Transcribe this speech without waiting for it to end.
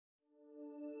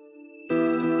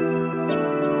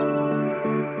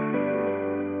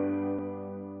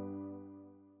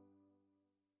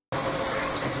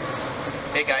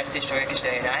Destroyer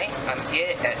Kishnai. I'm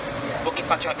here at Bukit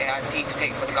Panjang LRT to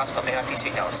take photographs of LRT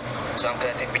signals. So I'm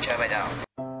gonna take a picture right now.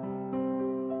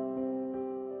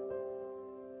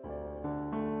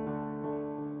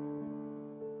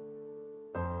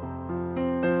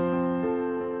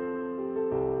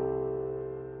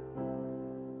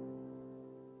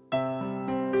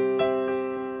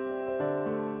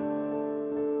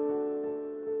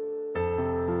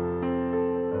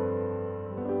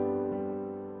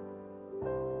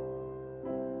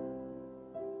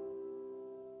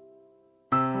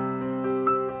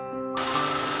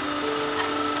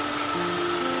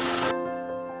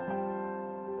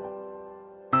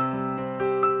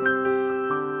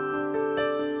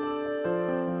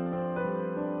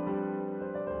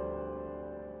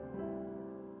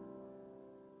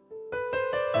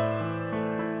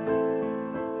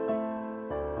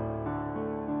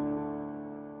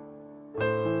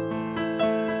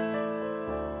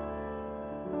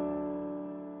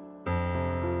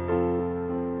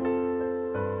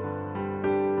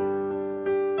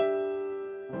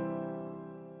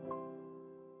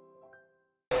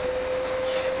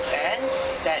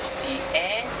 That's the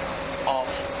end of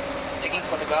taking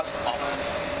photographs of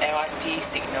LRT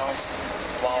signals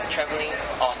while traveling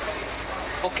on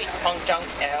Bukit Panjang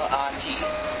LRT.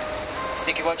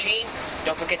 Thank you for watching.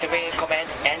 Don't forget to rate, comment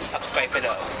and subscribe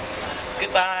below.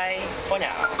 Goodbye for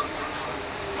now.